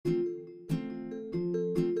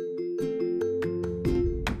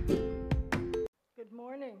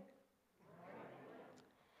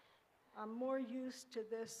more used to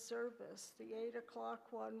this service. The 8 o'clock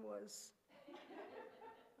one was,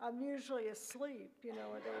 I'm usually asleep, at 8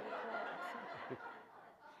 o'clock.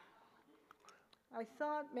 I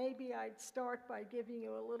thought maybe I'd start by giving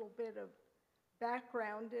you a little bit of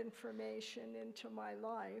background information into my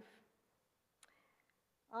life.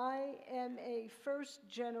 I am a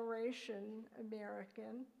first-generation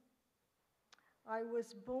American. I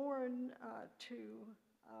was born to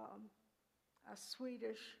a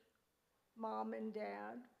Swedish mom and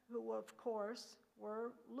dad, who of course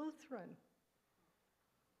were Lutheran.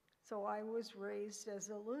 So I was raised as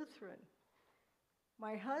a Lutheran.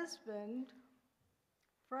 My husband,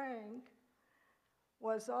 Frank,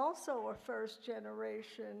 was also a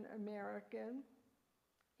first-generation American.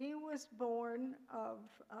 He was born of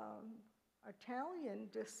Italian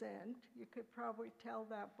descent. You could probably tell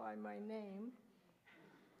that by my name.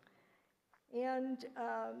 And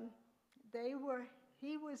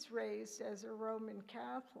he was raised as a Roman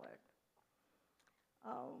Catholic.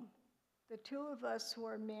 The two of us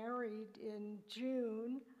were married in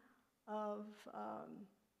June of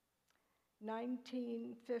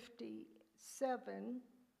 1957,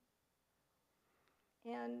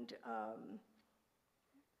 and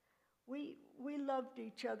we loved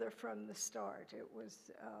each other from the start. It was,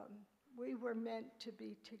 we were meant to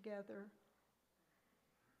be together.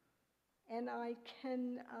 And I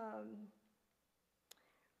can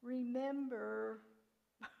remember,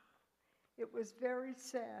 it was very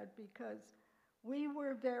sad because we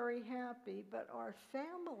were very happy, but our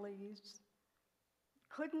families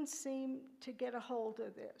couldn't seem to get a hold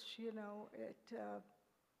of this.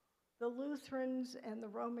 The Lutherans and the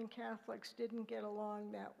Roman Catholics didn't get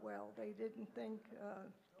along that well. They didn't think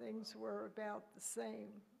things were about the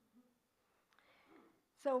same.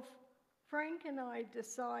 So Frank and I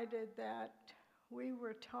decided that we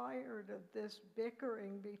were tired of this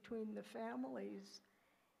bickering between the families,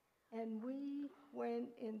 and we went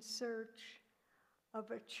in search of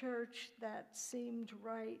a church that seemed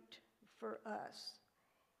right for us.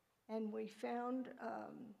 And we found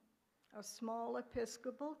a small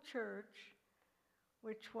Episcopal church,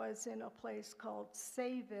 which was in a place called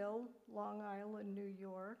Sayville, Long Island, New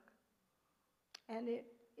York. And it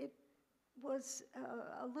was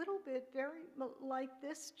a little bit very like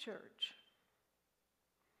this church.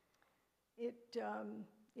 It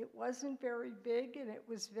wasn't very big, and it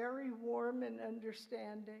was very warm and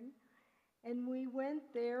understanding. And we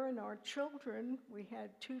went there, and our children, we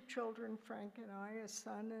had 2 children, Frank and I, a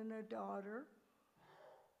son and a daughter,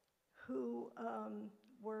 who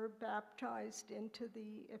were baptized into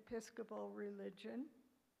the Episcopal religion.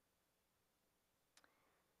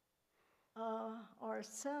 Our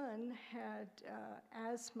son had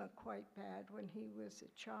asthma quite bad when he was a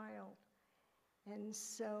child, and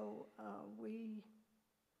so we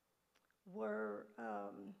were,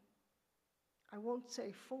 I won't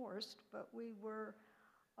say forced, but we were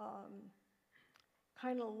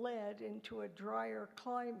kind of led into a drier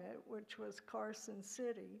climate, which was Carson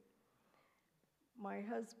City. My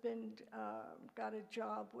husband got a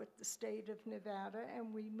job with the state of Nevada,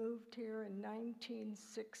 and we moved here in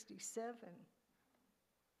 1967.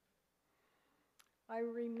 I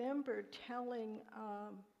remember telling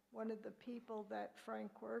one of the people that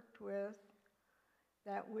Frank worked with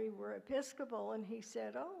that we were Episcopal, and he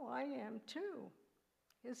said, "Oh, I am too."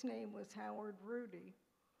 His name was Howard Rudy.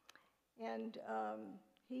 And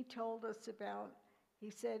he told us about, he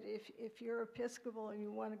said, if you're Episcopal and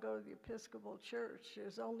you want to go to the Episcopal church,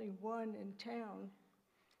 there's only one in town.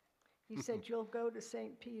 He said, you'll go to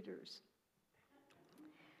St. Peter's.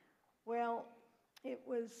 Well, it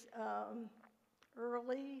was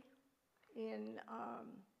early in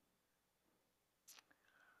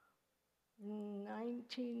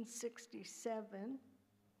 1967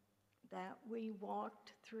 that we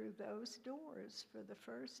walked through those doors for the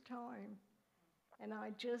first time. And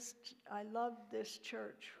I loved this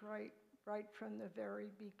church right from the very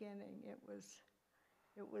beginning. It was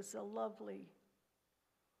a lovely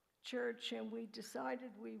church, and we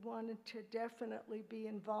decided we wanted to definitely be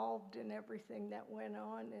involved in everything that went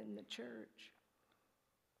on in the church.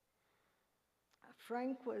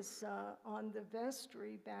 Frank was on the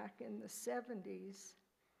vestry back in the 70s,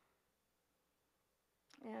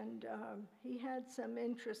 and he had some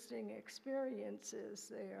interesting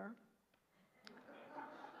experiences there.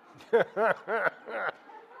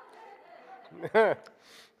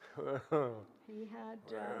 He had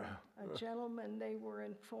a gentleman, they were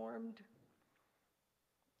informed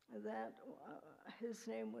that his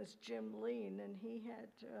name was Jim Lean, and he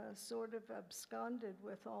had sort of absconded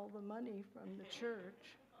with all the money from the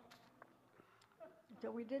church.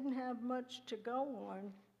 So we didn't have much to go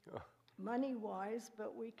on. money-wise,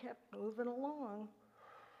 but we kept moving along.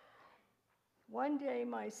 One day,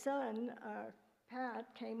 my son,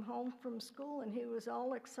 Pat, came home from school, and he was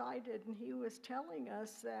all excited, and he was telling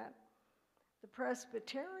us that the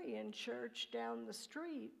Presbyterian church down the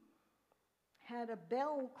street had a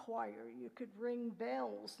bell choir. You could ring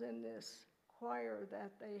bells in this choir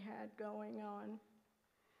that they had going on.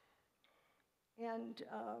 And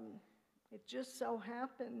it just so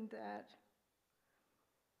happened that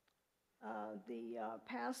the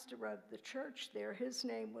pastor of the church there, his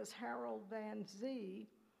name was Harold Van Zee,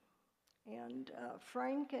 and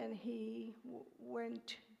Frank and he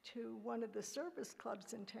went to one of the service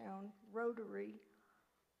clubs in town, Rotary,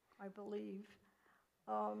 I believe,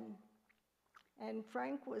 and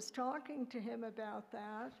Frank was talking to him about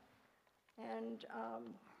that, and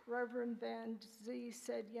Reverend Van Zee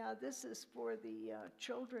said, yeah, this is for the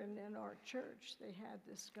children in our church. They had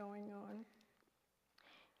this going on.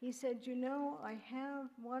 He said, you know, I have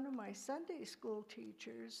one of my Sunday school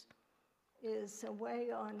teachers is away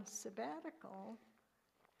on sabbatical.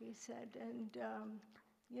 He said, and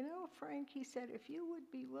you know, Frank, he said, if you would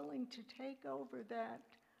be willing to take over that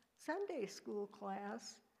Sunday school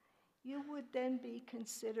class, you would then be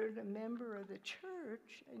considered a member of the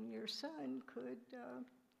church, and your son could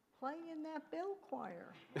play in that bell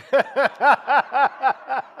choir.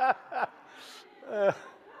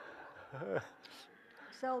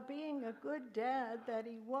 So being a good dad that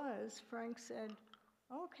he was, Frank said,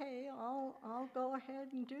 okay, I'll go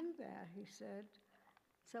ahead and do that, he said.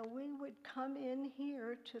 So we would come in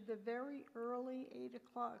here to the very early 8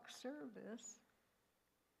 o'clock service.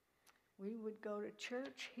 We would go to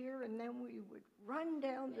church here, and then we would run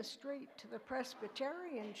down the street to the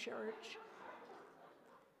Presbyterian church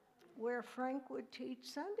where Frank would teach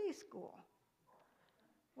Sunday school.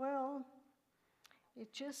 Well,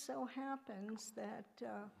 it just so happens that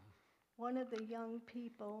one of the young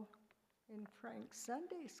people in Frank's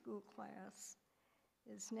Sunday school class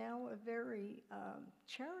is now a very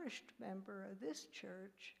cherished member of this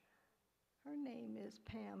church. Her name is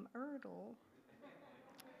Pam Erdl,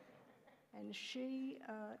 and she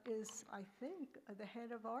is, I think, the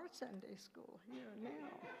head of our Sunday school here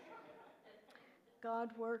now. God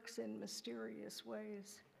works in mysterious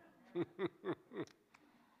ways.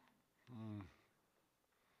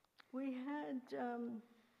 We had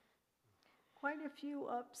quite a few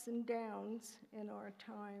ups and downs in our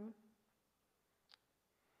time.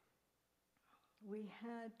 We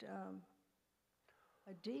had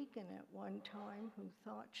a deacon at one time who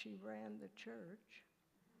thought she ran the church.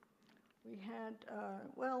 We had,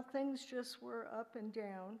 well, things just were up and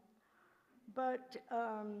down. But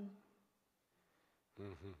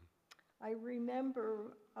I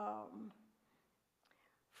remember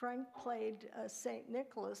Frank played St.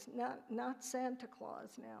 Nicholas, not Santa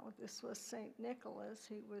Claus now. This was St. Nicholas.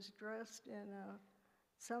 He was dressed in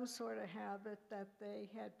some sort of habit that they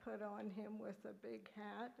had put on him with a big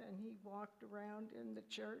hat, and he walked around in the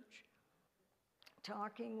church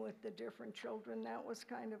talking with the different children. That was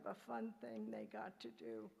kind of a fun thing they got to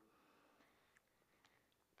do.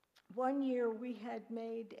 One year we had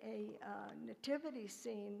made a nativity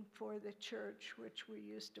scene for the church, which we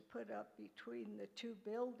used to put up between the two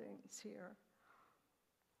buildings here.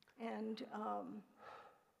 And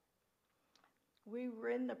we were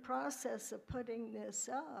in the process of putting this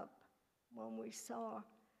up when we saw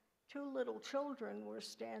two little children were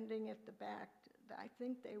standing at the back. I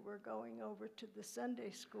think they were going over to the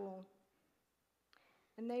Sunday school.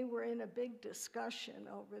 And they were in a big discussion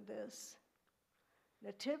over this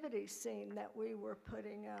nativity scene that we were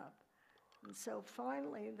putting up. And so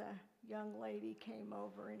finally the young lady came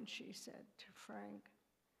over and she said to Frank,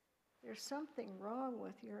 "There's something wrong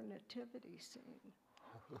with your nativity scene."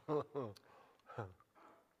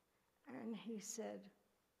 And he said,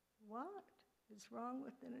 "What is wrong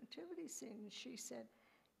with the nativity scene?" And she said,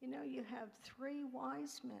 "You know, you have 3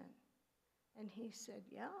 wise men." And he said,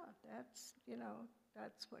 "Yeah, that's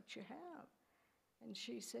what you have." And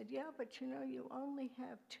she said, "Yeah, but you know, you only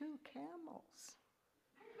have 2 camels."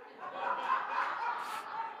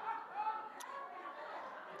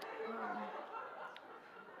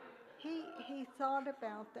 He thought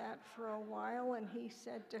about that for a while, and he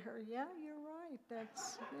said to her, "Yeah, you're right.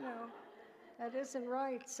 That's, that isn't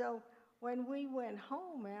right." So when we went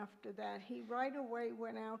home after that, he right away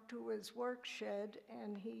went out to his work shed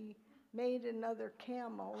and he made another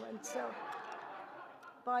camel. And so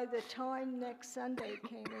by the time next Sunday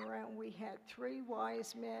came around, we had 3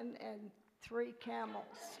 wise men and 3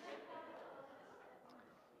 camels.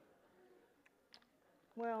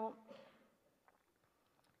 Well,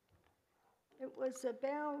 it was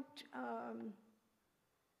about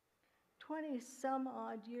 20-some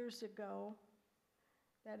odd years ago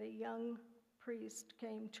that a young priest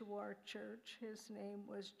came to our church. His name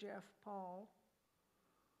was Jeff Paul.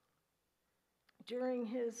 During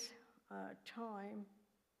his time,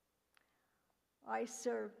 I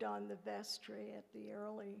served on the vestry at the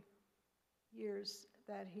early years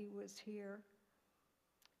that he was here,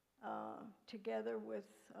 together with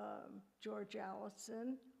George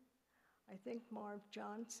Allison. I think Marv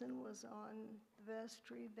Johnson was on the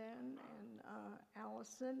vestry then, and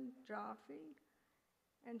Allison Jaffe,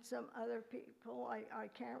 and some other people. I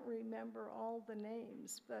can't remember all the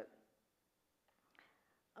names, but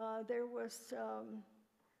there was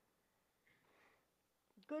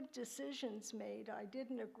good decisions made. I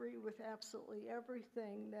didn't agree with absolutely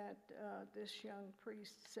everything that this young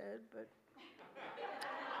priest said, but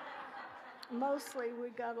mostly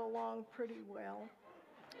we got along pretty well.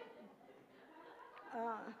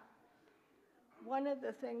 One of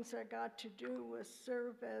the things I got to do was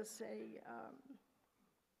serve as a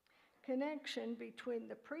connection between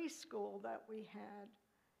the preschool that we had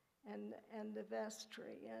and the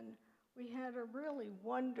vestry. And we had a really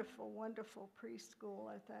wonderful, wonderful preschool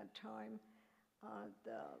at that time.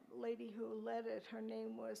 The lady who led it, her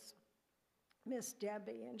name was Miss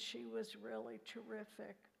Debbie, and she was really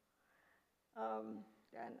terrific.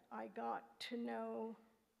 And I got to know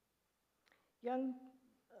young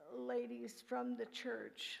ladies from the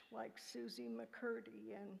church, like Susie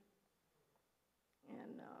McCurdy and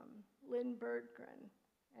Lynn Berggren,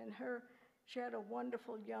 and she had a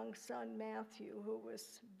wonderful young son, Matthew, who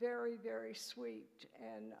was very, very sweet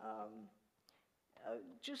and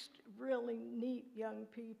just really neat young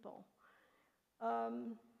people.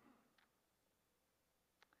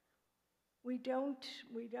 We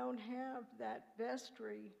don't have that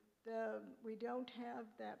vestry. We don't have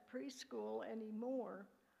that preschool anymore,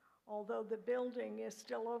 although the building is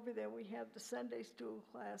still over there. We have the Sunday school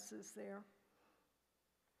classes there.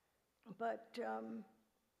 But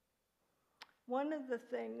one of the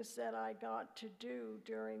things that I got to do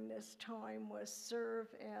during this time was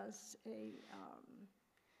serve as a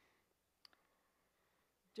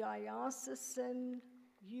diocesan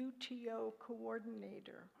UTO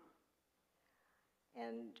coordinator.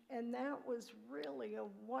 And that was really a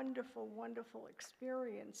wonderful, wonderful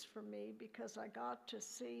experience for me, because I got to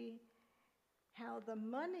see how the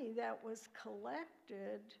money that was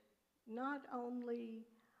collected not only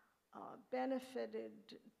benefited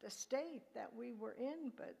the state that we were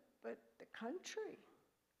in, but the country,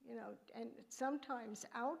 and sometimes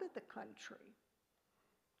out of the country.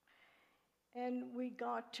 And we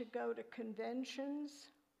got to go to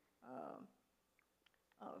conventions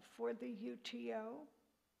for the UTO.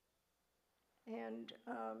 And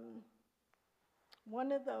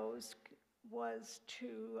one of those was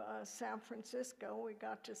to San Francisco. We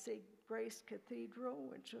got to see Grace Cathedral,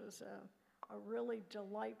 which was a really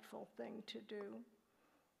delightful thing to do.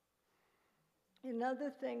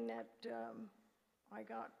 Another thing that I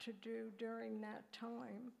got to do during that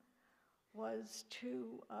time was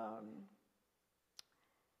to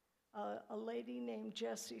a lady named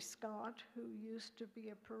Jessie Scott, who used to be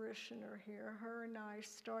a parishioner here. Her and I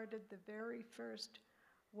started the very first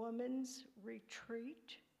women's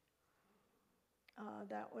retreat.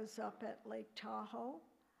 That was up at Lake Tahoe.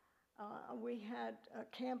 We had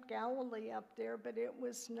Camp Galilee up there, but it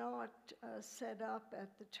was not set up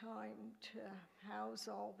at the time to house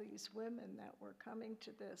all these women that were coming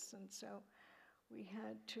to this, and so we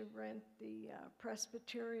had to rent the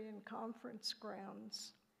Presbyterian Conference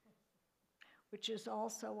Grounds, which is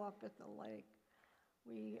also up at the lake.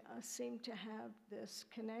 We seem to have this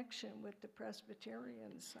connection with the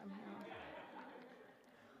Presbyterians somehow.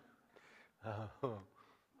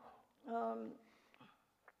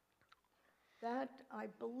 That, I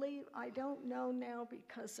believe, I don't know now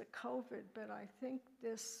because of COVID, but I think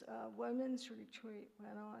this women's retreat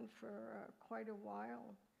went on for quite a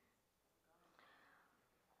while.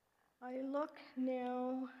 I look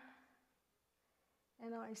now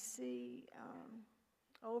and I see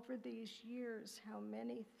over these years how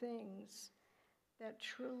many things that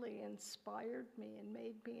truly inspired me and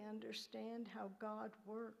made me understand how God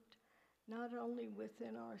worked, not only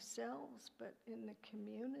within ourselves, but in the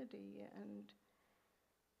community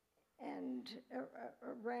and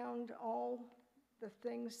around all the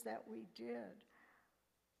things that we did.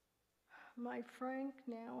 My Frank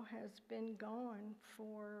now has been gone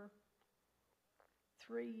for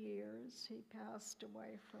 3 years. He passed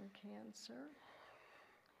away from cancer.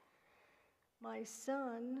 My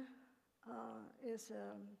son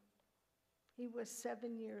he was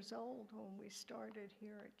 7 years old when we started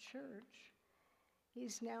here at church,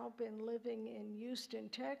 He's now been living in Houston,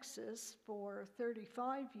 Texas for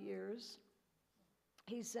 35 years.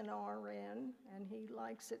 He's an RN, and he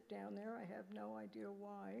likes it down there. I have no idea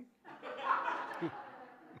why.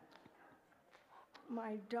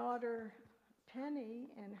 My daughter, Penny,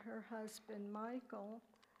 and her husband, Michael,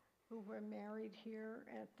 who were married here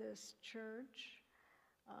at this church.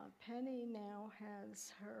 Penny now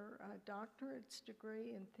has her doctorate's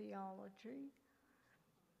degree in theology,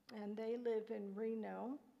 and they live in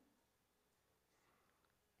Reno.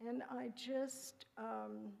 And I just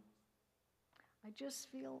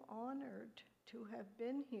feel honored to have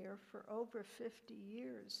been here for over 50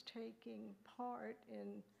 years, taking part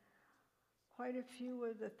in quite a few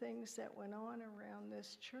of the things that went on around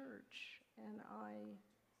this church. And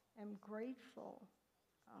I am grateful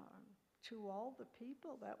to all the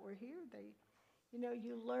people that were here.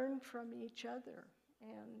 You learn from each other.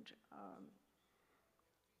 And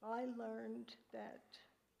I learned that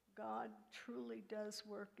God truly does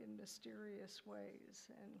work in mysterious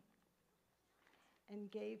ways,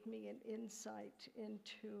 and gave me an insight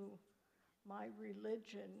into my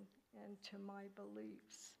religion and to my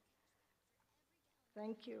beliefs.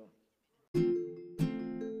 Thank you.